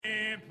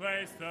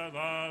Christ, the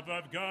love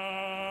of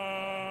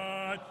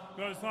God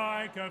goes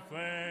like a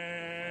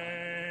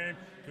flame.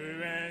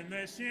 Through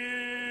endless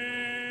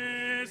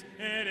years,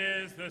 it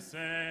is the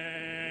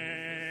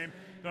same.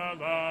 The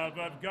love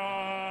of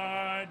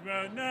God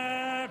will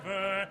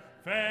never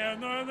fail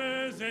nor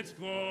lose its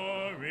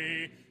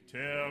glory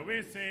till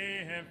we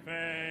see Him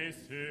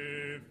face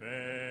to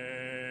face.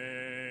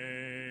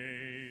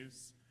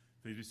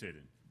 Please be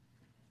seated.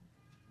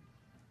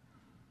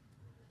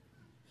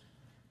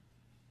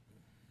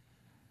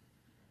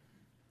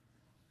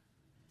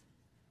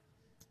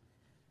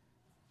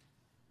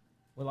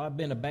 Well, I've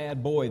been a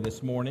bad boy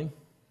this morning.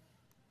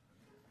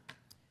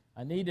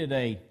 I needed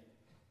a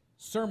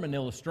sermon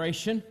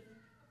illustration,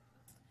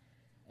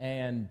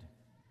 and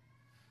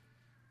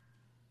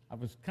I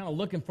was kind of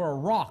looking for a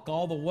rock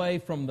all the way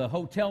from the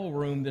hotel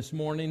room this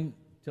morning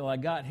till I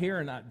got here,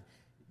 and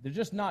they're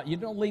just not, you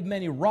don't leave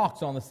many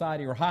rocks on the side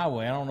of your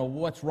highway. I don't know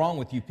what's wrong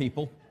with you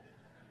people.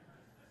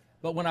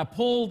 But when I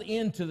pulled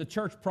into the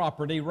church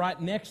property,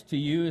 right next to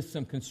you is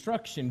some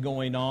construction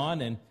going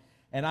on,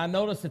 and I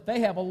noticed that they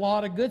have a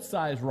lot of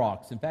good-sized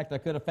rocks. In fact, I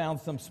could have found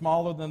some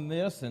smaller than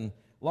this and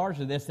larger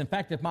than this. In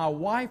fact, if my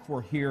wife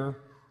were here,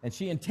 and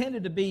she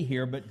intended to be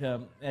here, but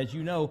as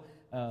you know,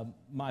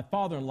 my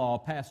father-in-law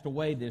passed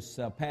away this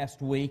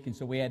past week, and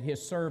so we had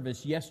his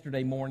service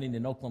yesterday morning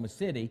in Oklahoma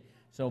City.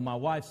 So my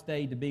wife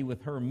stayed to be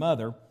with her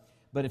mother.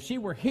 But if she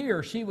were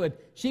here, she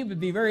would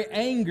be very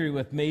angry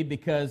with me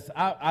because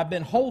I've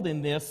been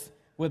holding this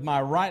with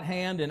my right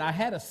hand, and I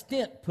had a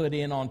stent put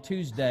in on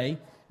Tuesday,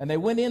 and they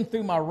went in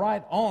through my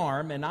right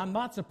arm, and I'm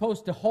not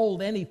supposed to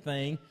hold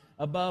anything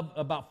above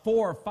about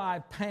 4 or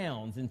 5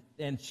 pounds.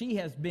 And she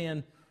has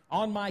been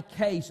on my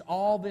case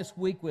all this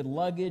week with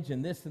luggage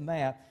and this and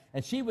that,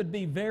 and she would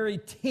be very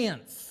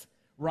tense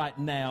right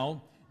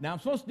now. Now, I'm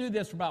supposed to do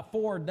this for about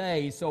 4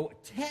 days, so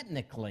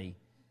technically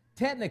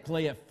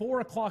at 4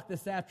 o'clock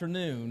this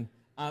afternoon,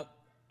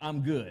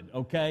 I'm good,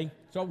 okay?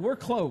 So we're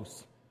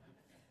close.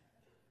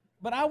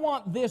 But I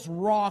want this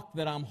rock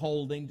that I'm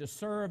holding to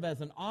serve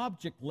as an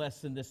object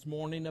lesson this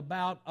morning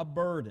about a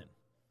burden.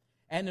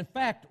 And in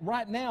fact,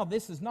 right now,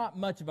 this is not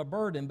much of a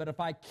burden, but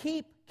if I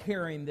keep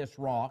carrying this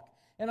rock,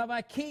 and if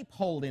I keep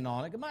holding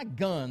on it, my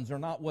guns are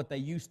not what they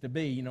used to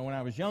be, when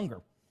I was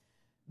younger.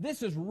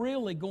 This is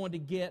really going to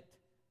get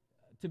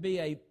to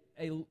be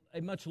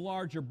a much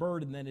larger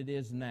burden than it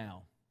is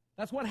now.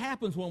 That's what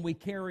happens when we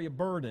carry a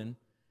burden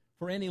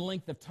for any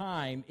length of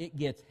time. It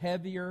gets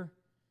heavier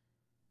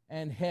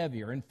and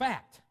heavier. In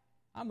fact,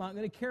 I'm not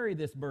going to carry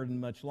this burden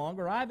much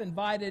longer. I've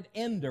invited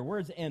Ender.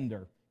 Where's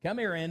Ender? Come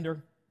here,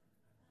 Ender.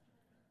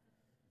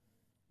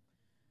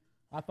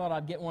 I thought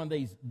I'd get one of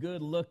these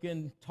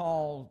good-looking,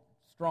 tall,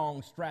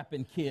 strong,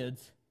 strapping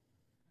kids,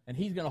 and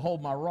he's going to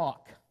hold my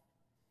rock.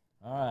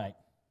 All right.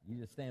 You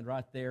just stand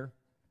right there.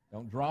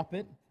 Don't drop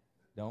it.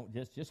 Don't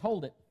just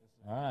hold it.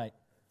 All right.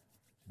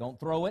 Don't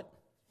throw it.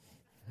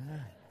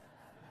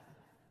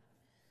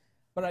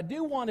 But I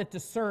do want it to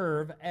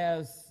serve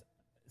as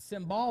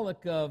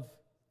symbolic of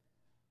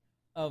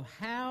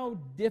how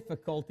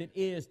difficult it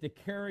is to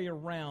carry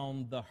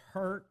around the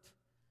hurt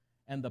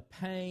and the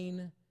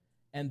pain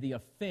and the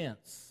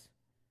offense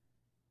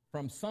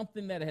from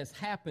something that has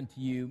happened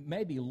to you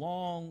maybe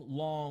long,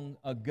 long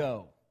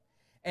ago.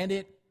 And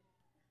it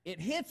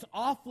hits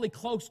awfully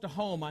close to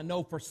home, I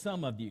know, for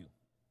some of you.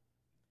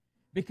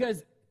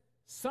 Because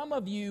some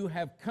of you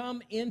have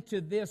come into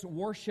this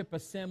worship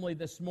assembly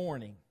this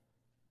morning,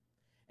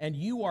 and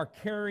you are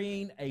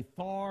carrying a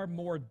far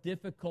more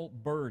difficult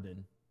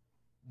burden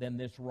than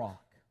this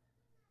rock.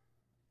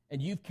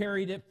 And you've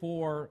carried it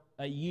for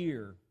a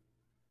year,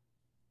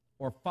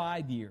 or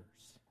 5 years,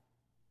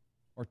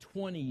 or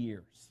 20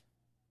 years,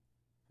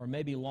 or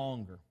maybe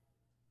longer.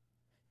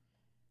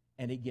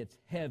 And it gets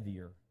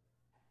heavier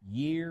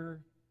year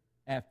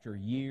after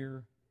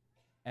year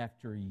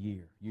after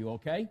year. You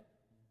okay?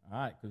 All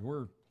right,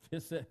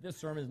 because this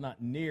sermon is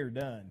not near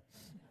done.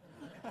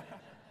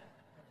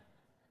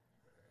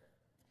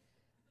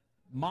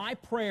 My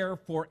prayer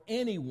for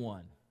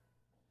anyone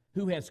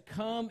who has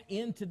come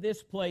into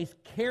this place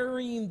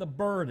carrying the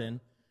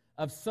burden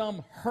of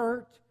some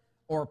hurt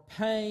or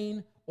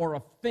pain or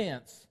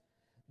offense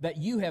that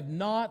you have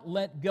not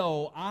let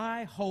go,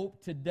 I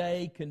hope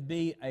today can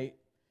be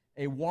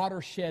a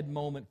watershed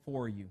moment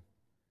for you.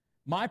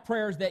 My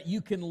prayer is that you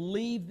can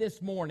leave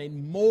this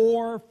morning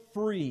more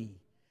free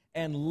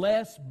and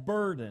less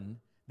burdened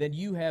than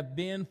you have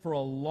been for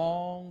a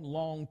long,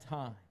 long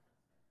time.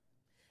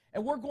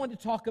 And we're going to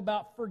talk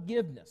about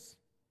forgiveness.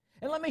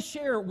 And let me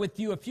share with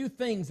you a few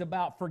things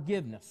about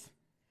forgiveness.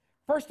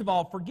 First of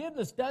all,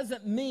 forgiveness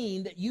doesn't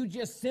mean that you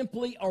just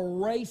simply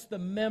erase the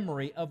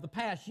memory of the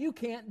past. You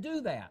can't do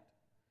that.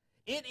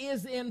 It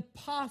is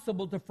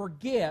impossible to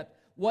forget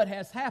what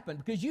has happened,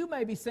 because you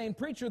may be saying,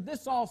 "Preacher,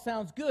 this all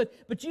sounds good,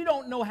 but you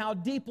don't know how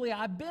deeply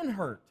I've been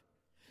hurt.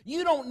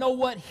 You don't know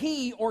what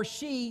he or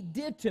she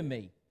did to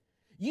me.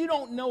 You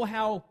don't know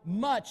how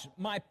much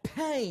my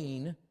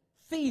pain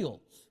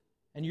feels."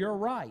 And you're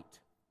right.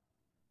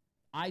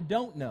 I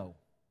don't know.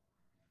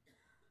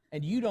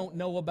 and you don't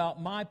know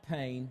about my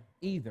pain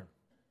either.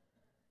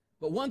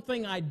 But one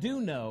thing I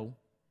do know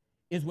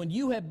is when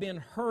you have been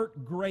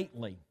hurt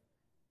greatly,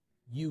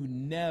 you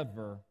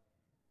never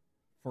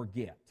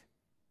forget.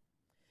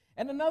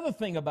 And another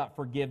thing about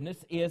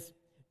forgiveness is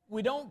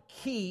we don't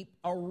keep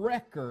a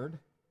record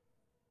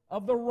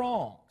of the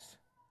wrongs.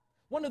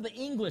 One of the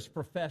English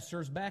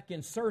professors back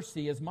in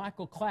Searcy is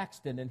Michael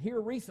Claxton, and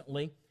here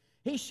recently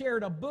he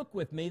shared a book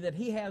with me that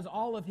he has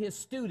all of his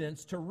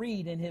students to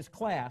read in his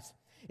class.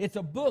 It's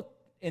a book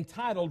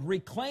entitled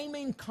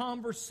Reclaiming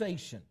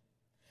Conversation: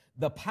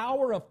 The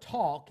Power of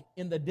Talk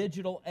in the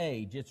Digital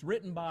Age. It's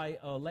written by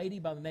a lady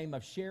by the name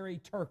of Sherry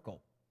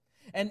Turkle.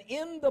 And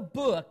in the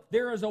book,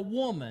 there is a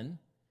woman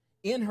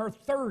in her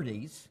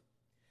 30s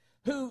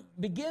who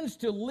begins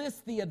to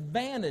list the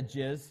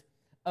advantages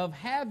of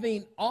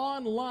having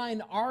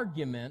online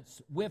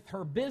arguments with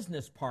her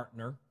business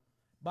partner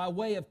by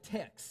way of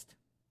text.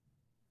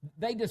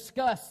 They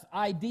discuss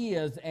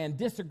ideas and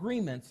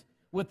disagreements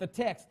with the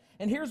text.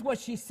 And here's what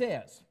she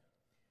says.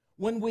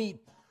 When we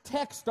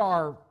text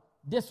our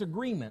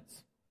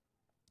disagreements,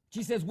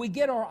 she says, we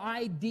get our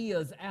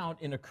ideas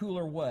out in a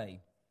cooler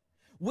way.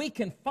 We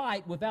can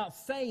fight without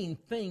saying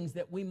things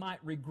that we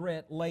might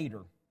regret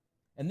later.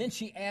 And then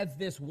she adds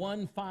this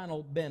one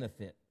final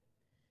benefit.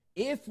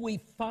 If we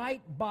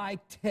fight by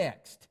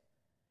text,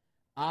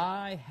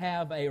 I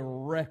have a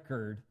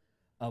record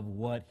of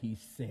what he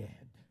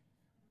said.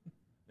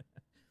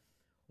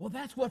 Well,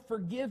 that's what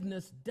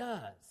forgiveness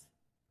does.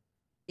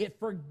 It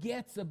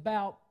forgets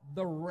about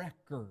the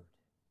record,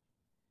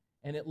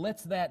 and it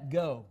lets that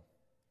go.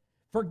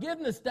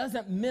 Forgiveness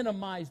doesn't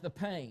minimize the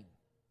pain.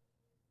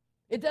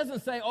 It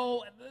doesn't say,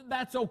 oh,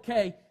 that's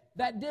okay,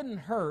 that didn't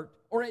hurt,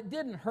 or it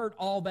didn't hurt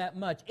all that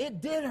much.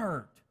 It did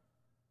hurt.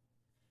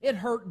 It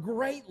hurt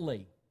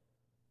greatly.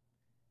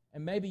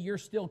 And maybe you're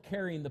still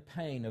carrying the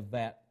pain of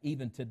that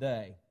even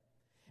today.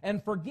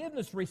 And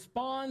forgiveness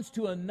responds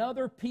to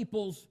another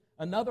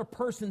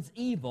person's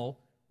evil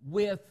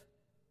with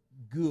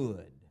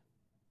good.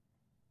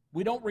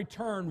 We don't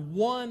return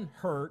one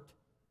hurt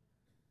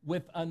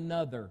with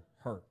another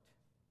hurt.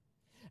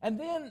 And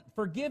then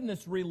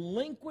forgiveness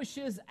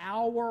relinquishes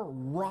our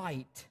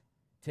right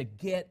to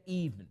get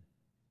even.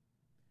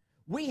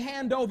 We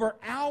hand over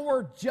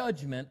our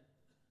judgment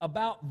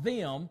about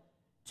them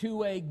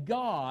to a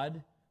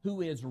God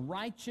who is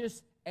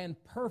righteous and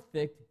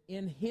perfect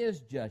in His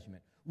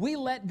judgment. We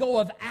let go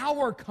of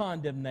our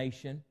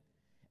condemnation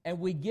and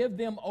we give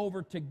them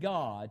over to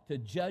God to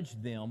judge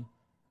them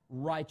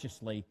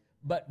righteously.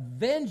 But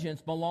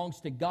vengeance belongs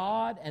to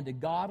God and to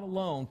God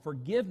alone.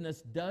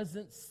 Forgiveness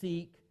doesn't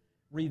seek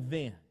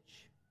revenge.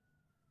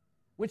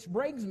 Which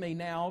brings me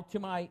now to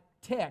my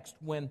text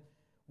when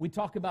we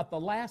talk about the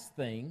last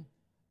thing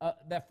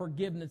that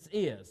forgiveness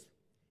is.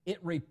 It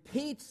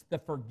repeats the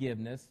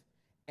forgiveness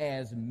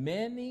as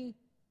many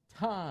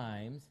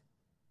times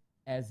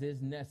as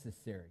is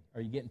necessary.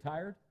 Are you getting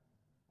tired?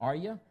 Are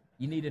you?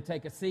 You need to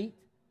take a seat?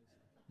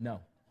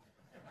 No.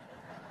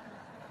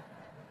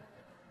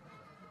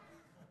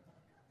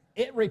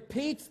 It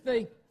repeats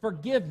the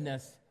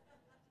forgiveness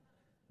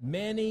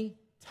many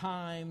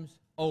times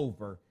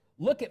over.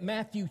 Look at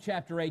Matthew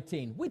chapter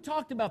 18. We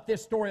talked about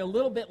this story a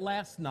little bit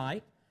last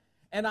night,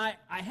 and I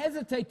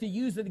hesitate to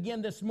use it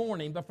again this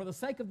morning, but for the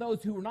sake of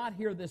those who were not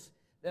here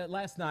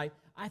last night,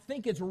 I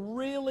think it's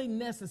really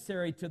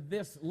necessary to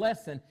this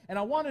lesson. And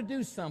I want to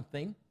do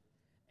something,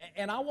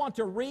 and I want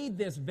to read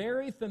this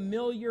very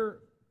familiar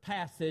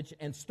passage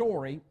and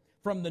story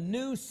from the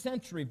New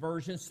Century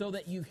Version so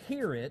that you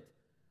hear it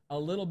a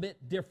little bit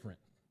different.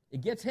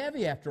 It gets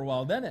heavy after a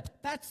while, doesn't it?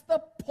 That's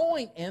the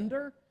point,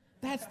 Ender.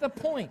 That's the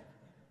point.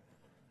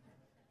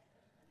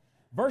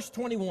 Verse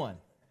 21.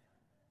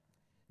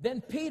 Then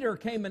Peter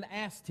came and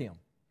asked him,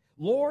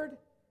 Lord,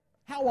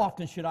 how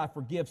often should I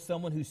forgive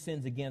someone who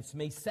sins against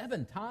me?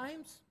 7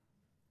 times?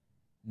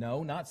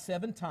 No, not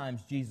 7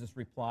 times, Jesus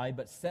replied,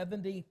 but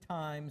 70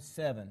 times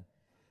 7.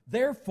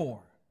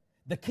 Therefore,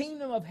 the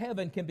kingdom of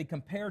heaven can be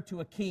compared to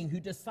a king who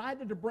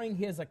decided to bring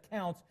his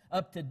accounts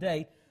up to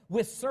date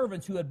with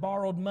servants who had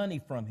borrowed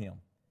money from him.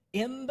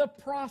 In the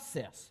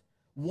process,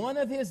 one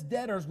of his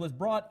debtors was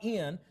brought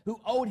in who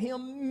owed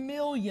him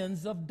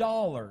millions of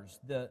dollars,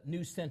 the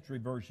New Century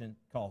Version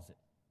calls it.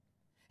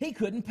 He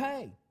couldn't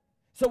pay.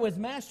 So his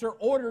master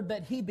ordered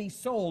that he be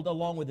sold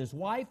along with his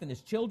wife and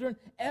his children,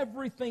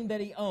 everything that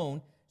he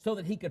owned, so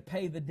that he could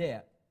pay the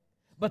debt.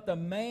 But the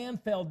man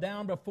fell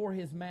down before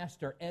his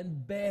master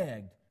and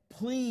begged,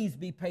 please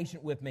be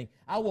patient with me.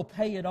 I will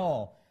pay it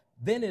all.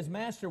 Then his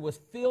master was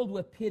filled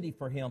with pity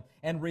for him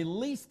and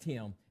released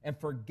him and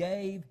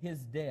forgave his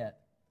debt.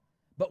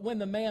 But when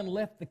the man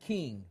left the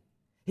king,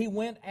 he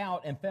went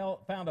out and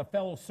found a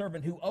fellow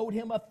servant who owed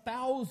him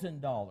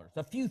 $1,000,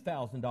 a few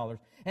 $1,000,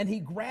 and he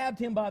grabbed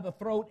him by the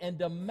throat and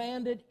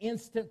demanded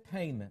instant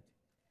payment.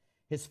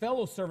 His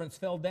fellow servants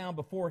fell down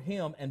before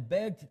him and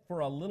begged for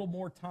a little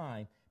more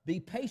time. Be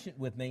patient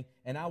with me,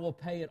 and I will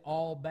pay it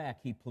all back,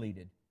 he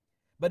pleaded.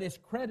 But his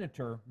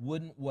creditor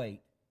wouldn't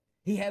wait.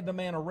 He had the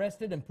man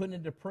arrested and put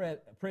into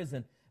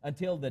prison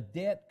until the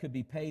debt could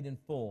be paid in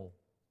full.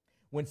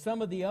 When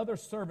some of the other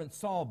servants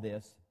saw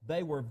this,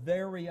 they were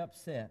very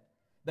upset.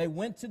 They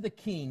went to the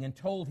king and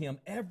told him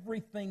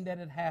everything that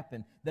had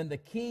happened. Then the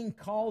king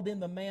called in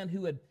the man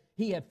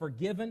he had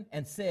forgiven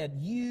and said,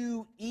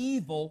 "You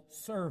evil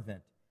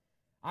servant,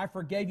 I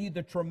forgave you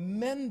the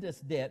tremendous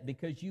debt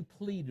because you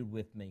pleaded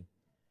with me.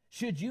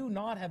 Should you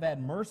not have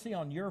had mercy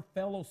on your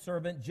fellow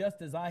servant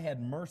just as I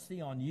had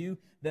mercy on you?"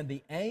 Then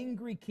the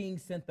angry king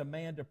sent the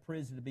man to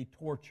prison to be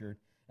tortured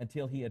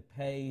until he had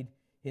paid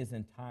his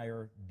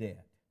entire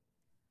debt.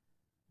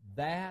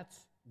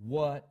 That's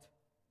what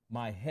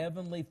my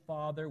heavenly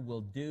Father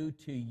will do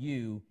to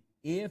you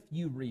if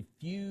you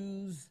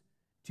refuse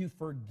to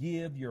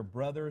forgive your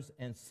brothers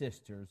and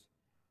sisters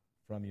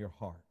from your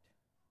heart.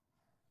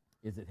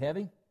 Is it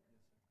heavy?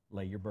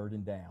 Lay your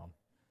burden down.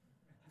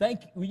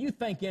 Will you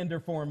thank Ender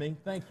for me?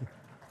 Thank you.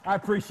 I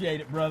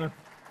appreciate it, brother.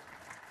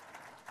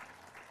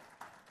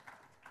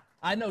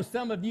 I know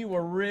some of you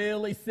were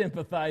really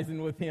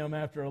sympathizing with him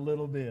after a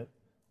little bit.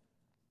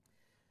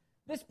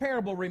 This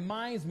parable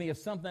reminds me of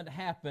something that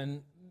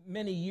happened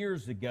many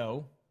years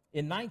ago.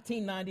 In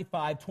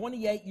 1995,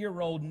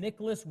 28-year-old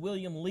Nicholas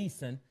William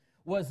Leeson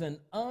was an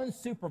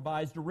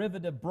unsupervised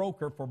derivative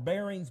broker for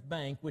Barings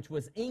Bank, which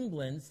was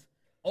England's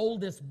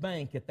oldest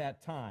bank at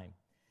that time.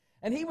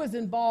 And he was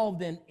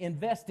involved in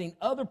investing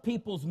other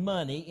people's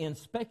money in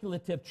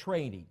speculative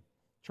trading.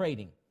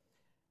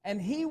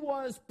 And he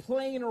was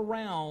playing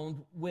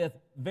around with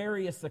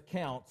various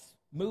accounts,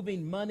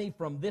 moving money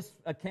from this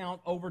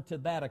account over to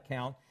that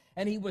account,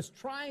 and he was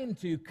trying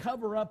to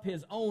cover up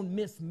his own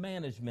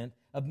mismanagement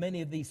of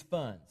many of these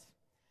funds.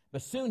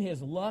 But soon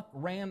his luck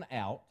ran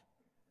out,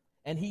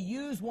 and he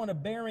used one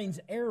of Barings'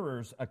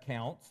 errors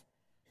accounts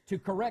to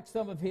correct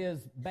some of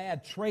his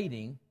bad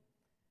trading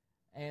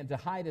and to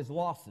hide his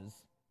losses.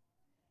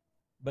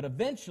 But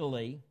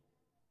eventually,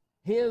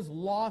 his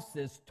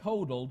losses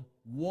totaled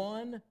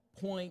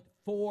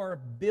 $1.4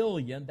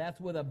 billion, that's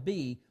with a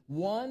B,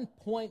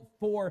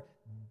 $1.4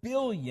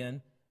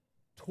 billion,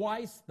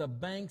 twice the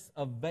bank's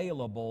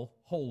available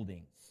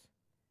holdings.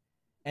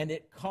 And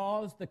it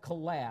caused the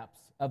collapse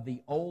of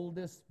the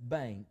oldest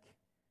bank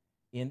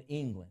in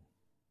England.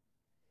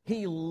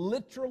 He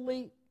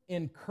literally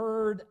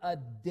incurred a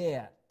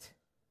debt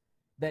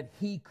that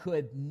he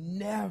could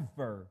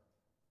never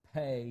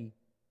pay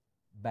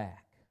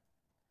back.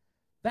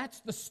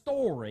 That's the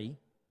story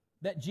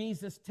that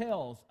Jesus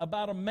tells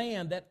about a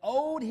man that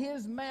owed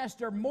his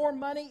master more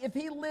money if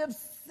he lived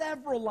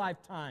several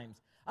lifetimes,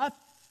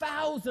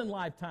 1,000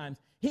 lifetimes.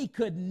 He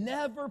could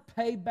never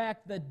pay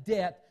back the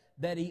debt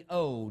that he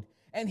owed.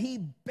 And he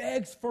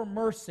begs for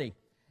mercy.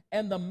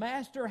 And the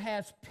master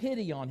has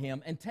pity on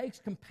him and takes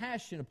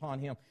compassion upon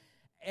him.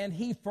 And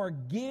he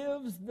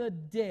forgives the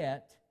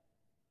debt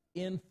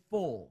in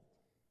full.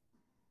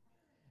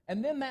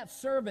 And then that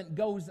servant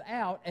goes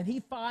out and he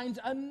finds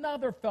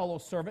another fellow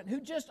servant who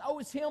just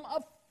owes him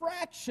a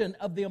fraction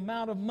of the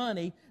amount of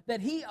money that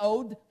he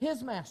owed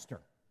his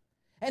master.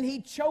 And he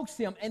chokes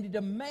him and he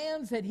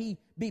demands that he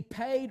be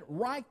paid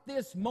right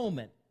this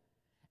moment.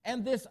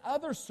 And this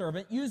other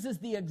servant uses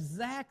the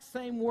exact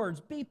same words.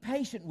 "Be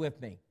patient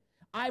with me.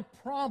 I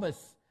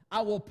promise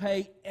I will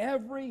pay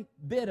every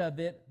bit of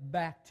it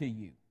back to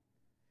you."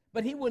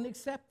 But he wouldn't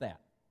accept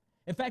that.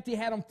 In fact, he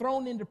had him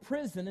thrown into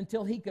prison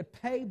until he could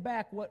pay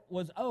back what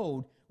was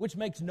owed, which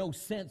makes no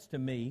sense to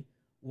me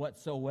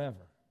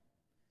whatsoever.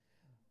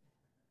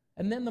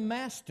 And then the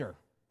master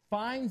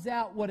finds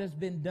out what has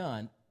been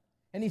done,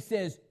 and he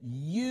says,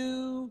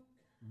 "You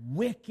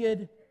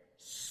wicked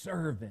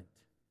servant,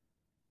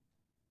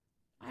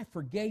 I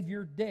forgave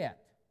your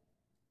debt.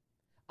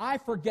 I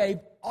forgave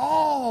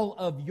all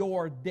of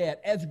your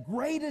debt, as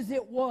great as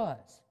it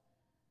was.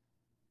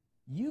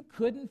 You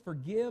couldn't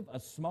forgive a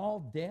small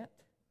debt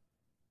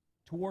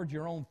toward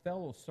your own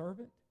fellow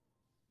servant?"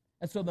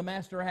 And so the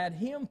master had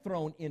him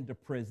thrown into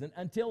prison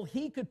until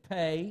he could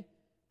pay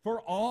for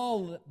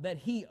all that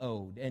he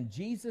owed. And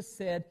Jesus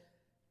said,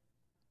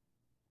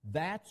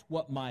 "That's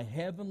what my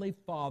heavenly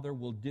Father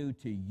will do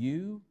to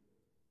you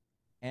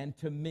and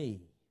to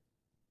me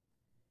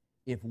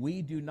if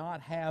we do not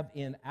have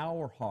in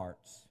our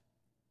hearts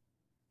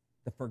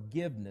the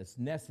forgiveness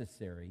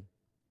necessary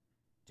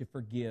to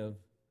forgive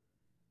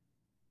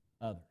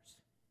others."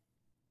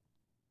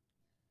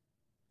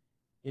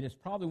 It is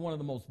probably one of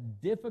the most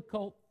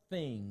difficult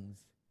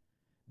things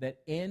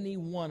that any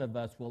one of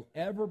us will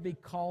ever be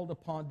called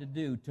upon to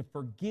do, to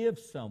forgive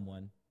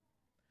someone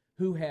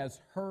who has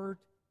hurt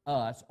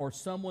us or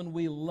someone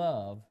we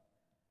love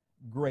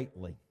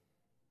greatly.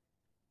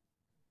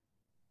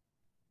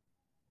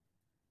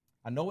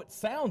 I know it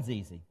sounds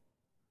easy,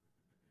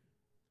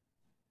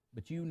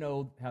 but you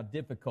know how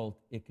difficult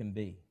it can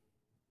be.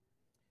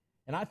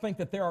 And I think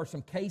that there are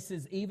some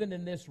cases, even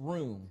in this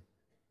room,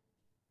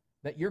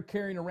 that you're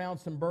carrying around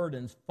some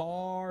burdens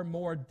far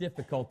more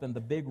difficult than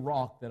the big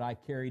rock that I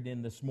carried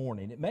in this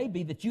morning. It may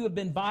be that you have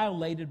been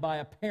violated by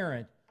a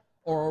parent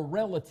or a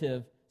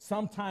relative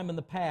sometime in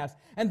the past,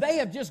 and they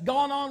have just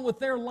gone on with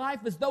their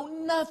life as though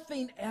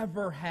nothing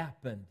ever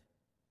happened.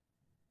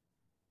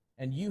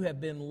 and you have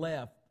been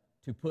left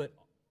to put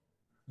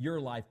your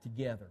life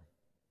together.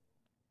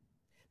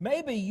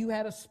 Maybe you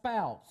had a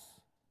spouse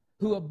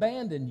who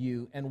abandoned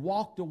you and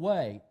walked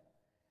away,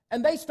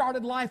 and they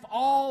started life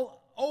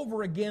all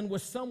over again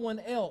with someone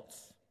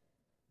else,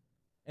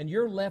 and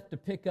you're left to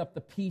pick up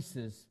the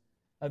pieces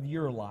of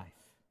your life.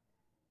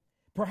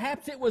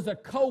 Perhaps it was a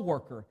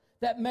coworker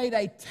that made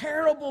a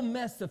terrible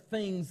mess of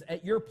things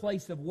at your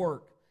place of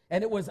work,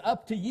 and it was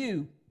up to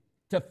you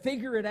to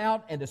figure it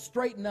out and to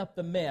straighten up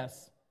the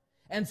mess.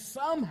 And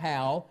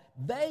somehow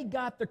they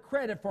got the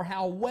credit for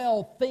how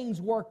well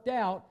things worked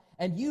out,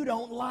 and you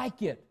don't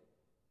like it.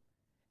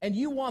 And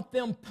you want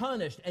them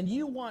punished, and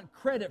you want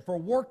credit for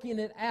working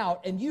it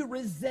out, and you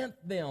resent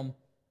them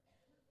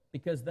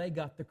because they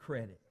got the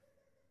credit.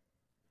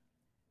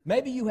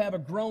 Maybe you have a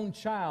grown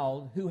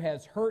child who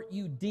has hurt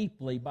you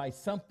deeply by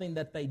something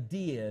that they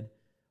did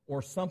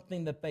or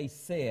something that they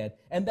said,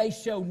 and they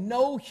show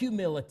no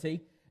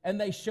humility, and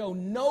they show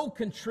no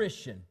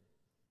contrition,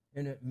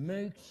 and it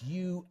makes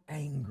you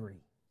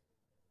angry.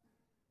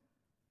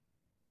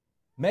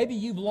 Maybe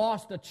you've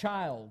lost a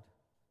child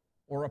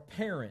or a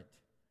parent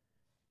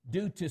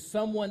due to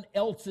someone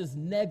else's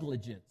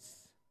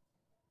negligence,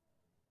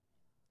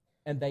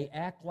 and they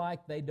act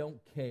like they don't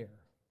care,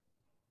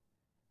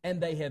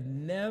 and they have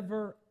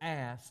never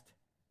asked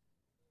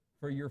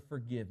for your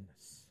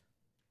forgiveness.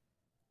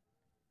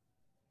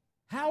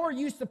 How are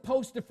you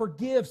supposed to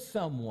forgive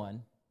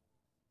someone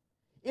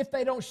if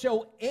they don't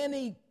show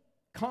any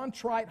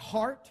contrite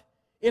heart?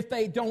 If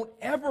they don't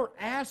ever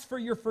ask for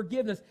your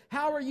forgiveness?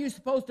 How are you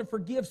supposed to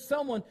forgive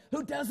someone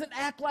who doesn't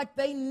act like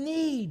they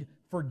need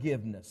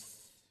forgiveness?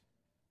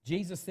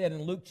 Jesus said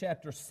in Luke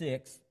chapter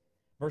 6,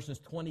 verses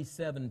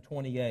 27 and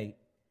 28,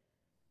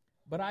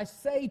 "But I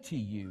say to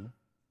you,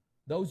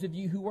 those of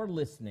you who are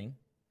listening,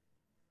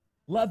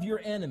 love your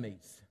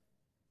enemies.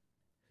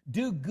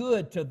 Do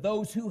good to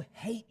those who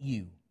hate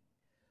you.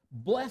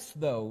 Bless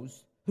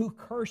those who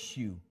curse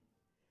you.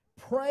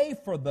 Pray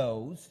for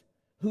those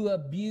who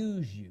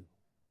abuse you."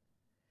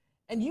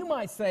 And you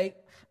might say,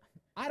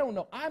 I don't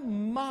know, I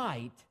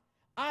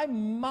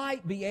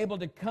might be able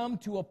to come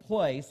to a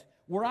place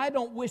where I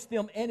don't wish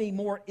them any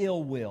more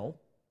ill will.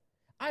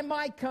 I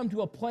might come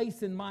to a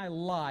place in my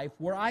life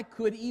where I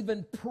could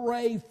even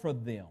pray for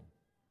them.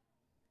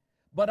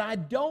 But I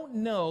don't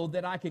know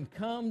that I can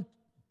come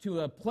to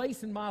a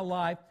place in my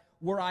life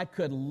where I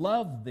could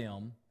love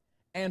them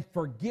and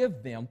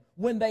forgive them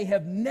when they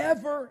have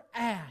never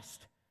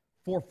asked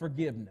for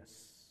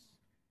forgiveness.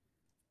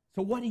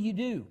 So what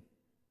do?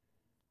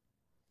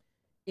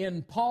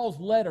 In Paul's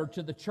letter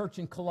to the church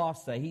in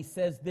Colossae, he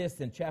says this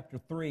in chapter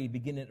 3,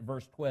 beginning at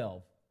verse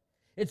 12.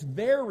 It's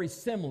very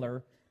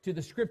similar to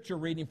the scripture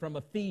reading from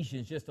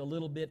Ephesians just a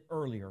little bit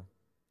earlier.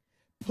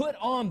 "Put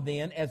on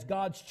then, as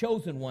God's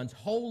chosen ones,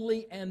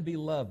 holy and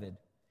beloved,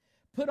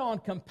 put on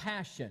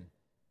compassion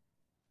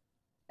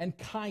and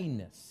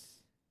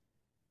kindness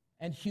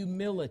and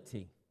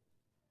humility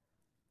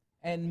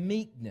and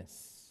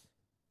meekness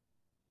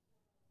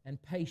and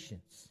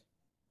patience,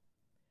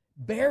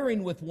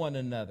 bearing with one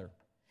another.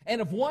 And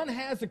if one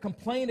has a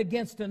complaint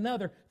against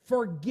another,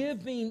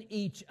 forgiving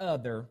each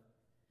other,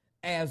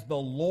 as the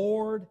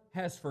Lord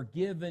has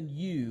forgiven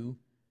you,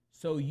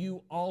 so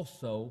you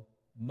also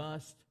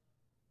must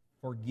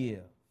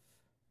forgive."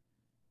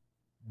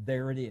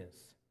 There it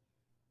is.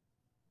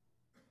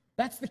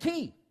 That's the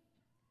key.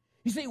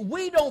 You see,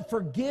 we don't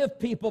forgive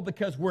people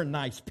because we're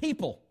nice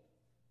people.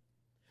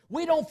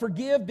 We don't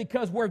forgive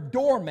because we're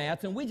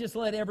doormats and we just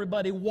let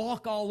everybody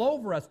walk all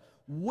over us.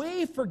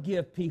 We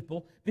forgive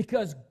people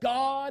because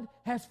God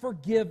has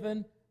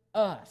forgiven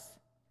us.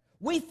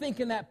 We think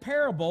in that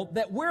parable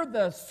that we're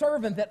the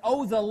servant that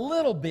owes a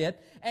little bit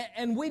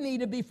and we need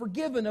to be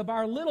forgiven of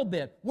our little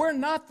bit. We're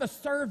not the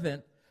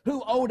servant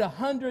who owed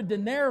 100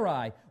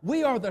 denarii.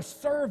 We are the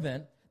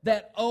servant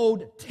that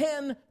owed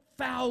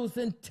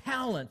 10,000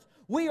 talents.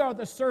 We are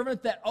the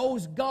servant that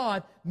owes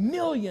God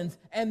millions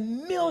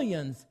and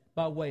millions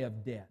by way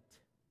of debt.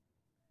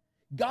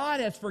 God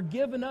has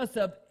forgiven us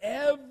of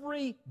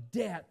every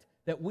debt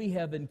that we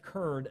have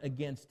incurred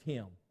against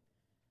Him.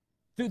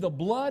 Through the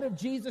blood of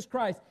Jesus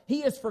Christ,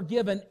 He has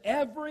forgiven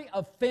every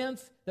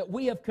offense that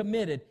we have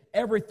committed,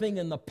 everything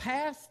in the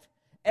past,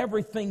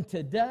 everything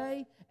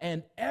today,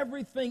 and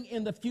everything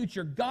in the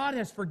future. God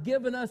has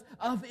forgiven us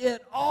of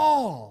it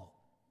all.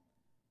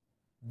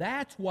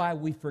 That's why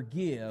we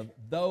forgive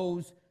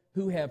those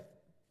who have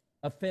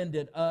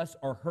offended us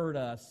or hurt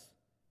us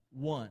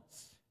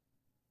once,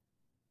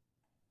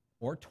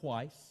 or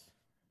twice,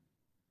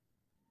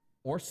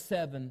 or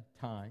 7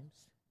 times,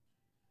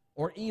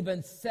 or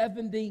even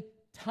 70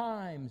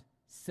 times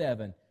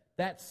 7.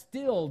 That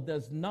still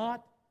does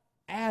not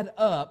add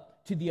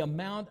up to the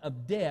amount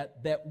of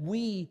debt that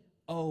we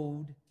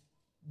owed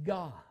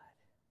God.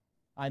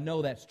 I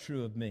know that's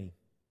true of me.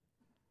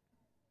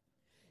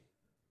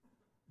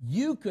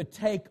 You could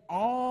take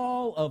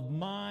all of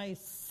my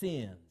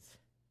sins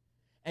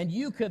and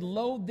you could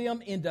load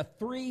them into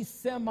 3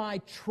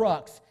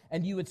 semi-trucks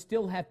and you would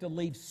still have to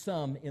leave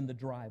some in the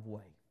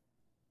driveway.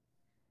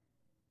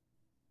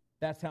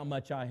 That's how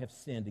much I have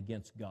sinned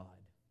against God.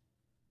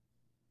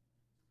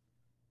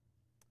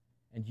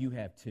 And you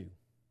have too.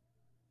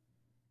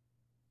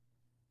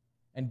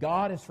 And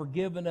God has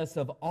forgiven us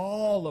of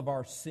all of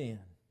our sin.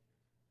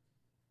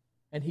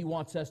 And He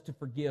wants us to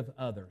forgive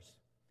others.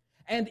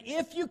 And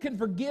if you can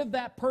forgive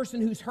that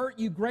person who's hurt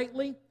you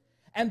greatly,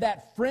 and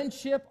that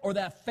friendship or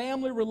that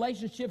family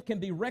relationship can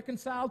be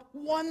reconciled,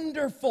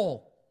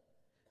 wonderful.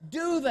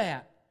 Do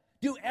that.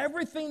 Do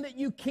everything that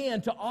you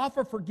can to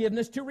offer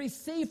forgiveness, to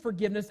receive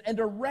forgiveness, and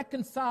to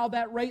reconcile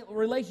that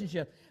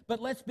relationship.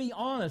 But let's be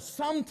honest,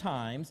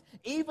 sometimes,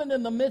 even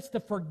in the midst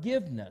of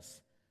forgiveness,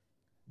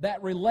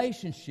 that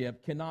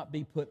relationship cannot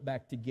be put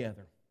back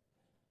together.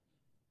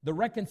 The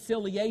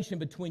reconciliation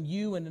between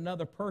you and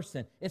another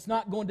person, it's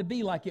not going to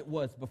be like it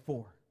was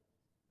before.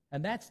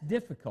 And that's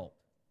difficult.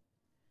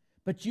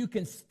 But you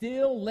can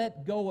still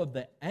let go of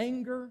the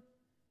anger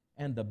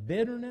and the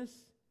bitterness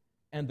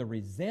and the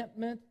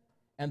resentment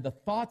and the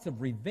thoughts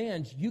of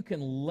revenge. You can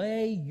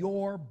lay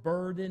your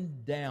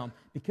burden down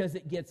because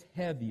it gets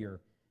heavier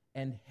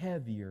and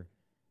heavier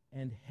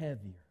and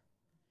heavier.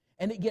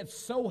 And it gets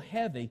so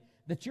heavy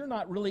that you're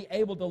not really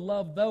able to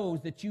love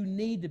those that you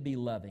need to be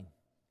loving.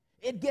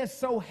 It gets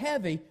so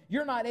heavy,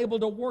 you're not able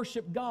to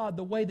worship God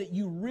the way that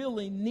you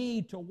really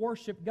need to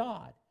worship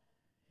God.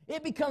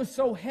 It becomes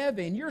so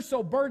heavy and you're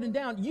so burdened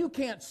down, you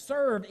can't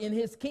serve in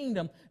His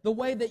kingdom the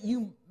way that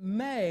you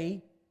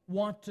may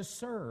want to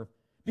serve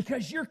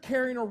because you're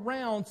carrying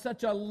around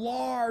such a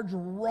large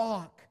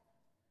rock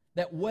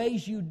that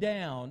weighs you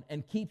down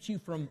and keeps you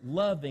from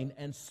loving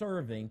and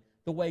serving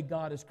the way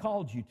God has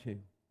called you to.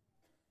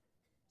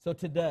 So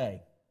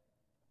today,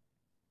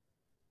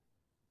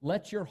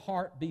 let your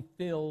heart be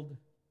filled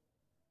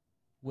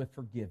with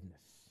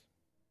forgiveness.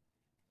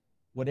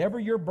 Whatever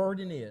your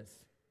burden is,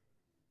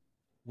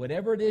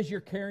 whatever it is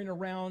you're carrying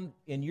around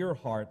in your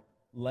heart,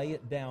 lay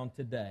it down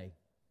today.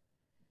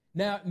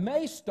 Now, it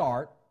may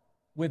start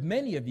with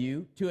many of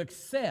you to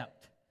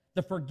accept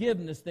the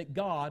forgiveness that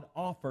God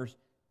offers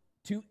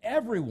to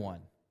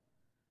everyone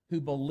who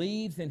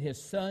believes in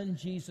His Son,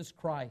 Jesus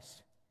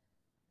Christ,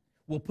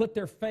 will put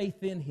their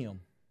faith in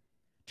Him,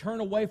 turn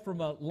away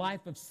from a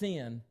life of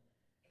sin,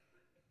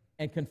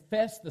 and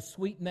confess the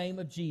sweet name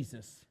of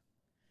Jesus,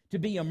 to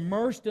be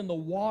immersed in the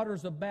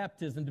waters of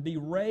baptism, to be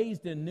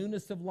raised in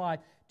newness of life,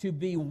 to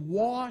be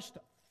washed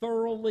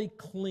thoroughly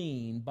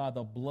clean by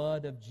the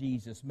blood of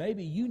Jesus.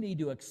 Maybe you need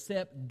to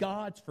accept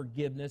God's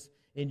forgiveness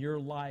in your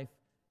life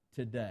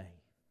today.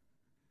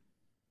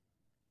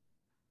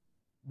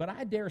 But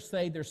I dare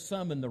say there's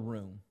some in the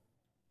room.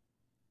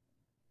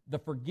 The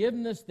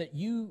forgiveness that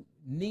you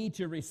need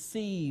to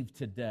receive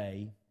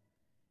today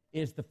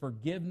is the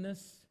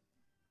forgiveness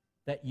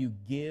that you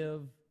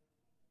give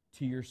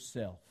to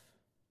yourself.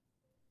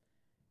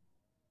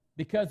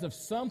 Because of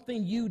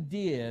something you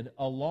did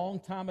a long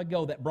time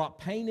ago that brought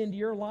pain into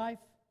your life,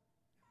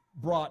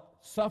 brought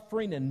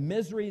suffering and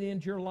misery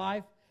into your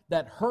life,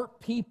 that hurt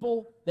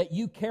people that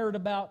you cared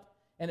about,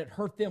 and it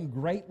hurt them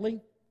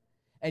greatly,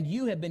 and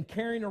you have been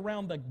carrying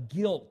around the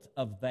guilt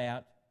of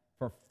that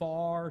for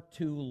far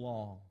too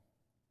long.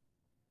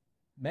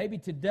 Maybe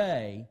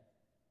today,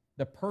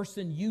 the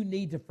person you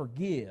need to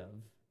forgive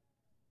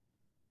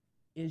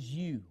is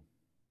you.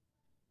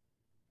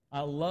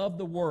 I love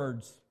the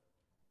words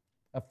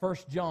of 1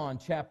 John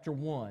chapter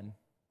 1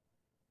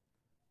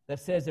 that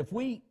says, if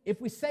we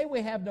say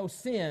we have no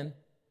sin,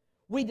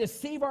 we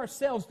deceive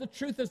ourselves. The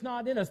truth is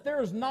not in us.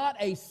 There is not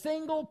a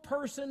single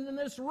person in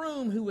this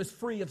room who is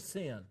free of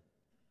sin.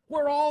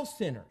 We're all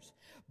sinners.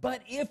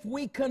 But if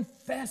we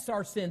confess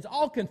our sins,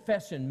 all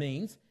confession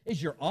means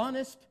is you're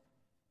honest.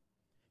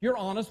 You're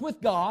honest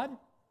with God.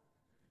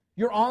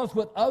 You're honest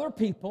with other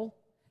people.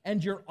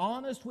 And you're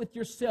honest with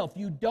yourself.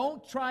 You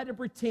don't try to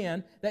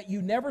pretend that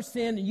you never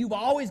sinned and you've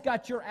always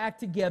got your act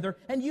together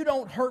and you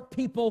don't hurt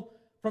people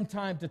from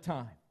time to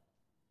time.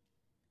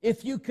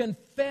 If you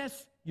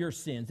confess your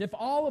sins, if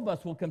all of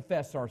us will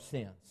confess our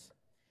sins,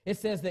 it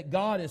says that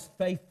God is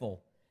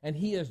faithful and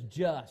He is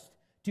just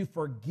to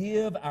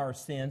forgive our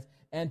sins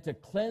and to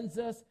cleanse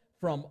us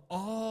from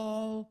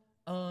all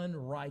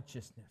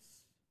unrighteousness.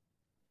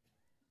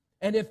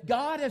 And if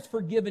God has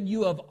forgiven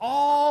you of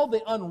all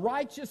the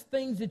unrighteous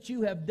things that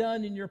you have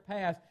done in your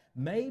past,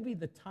 maybe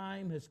the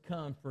time has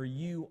come for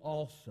you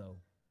also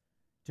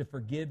to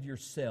forgive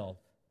yourself,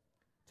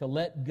 to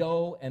let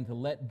go and to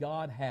let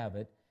God have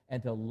it,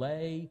 and to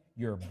lay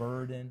your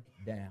burden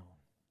down.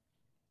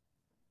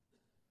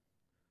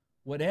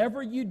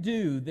 Whatever you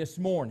do this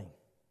morning,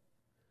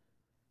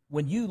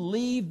 when you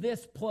leave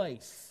this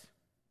place,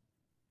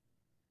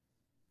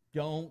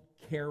 don't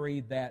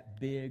carry that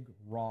big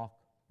rock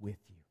with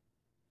you.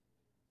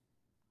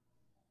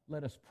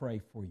 Let us pray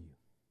for you.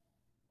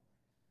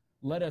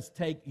 Let us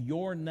take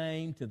your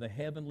name to the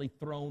heavenly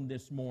throne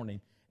this morning,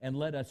 and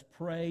let us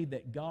pray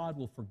that God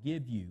will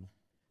forgive you,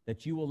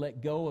 that you will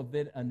let go of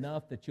it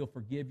enough that you'll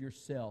forgive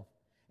yourself.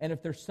 And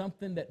if there's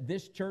something that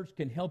this church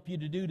can help you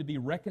to do to be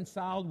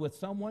reconciled with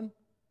someone,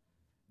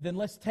 then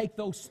let's take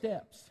those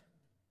steps.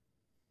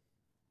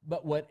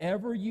 But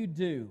whatever you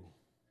do,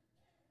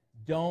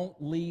 Don't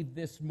leave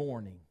this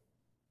morning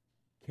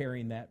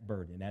carrying that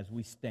burden as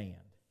we stand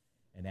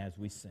and as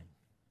we sing.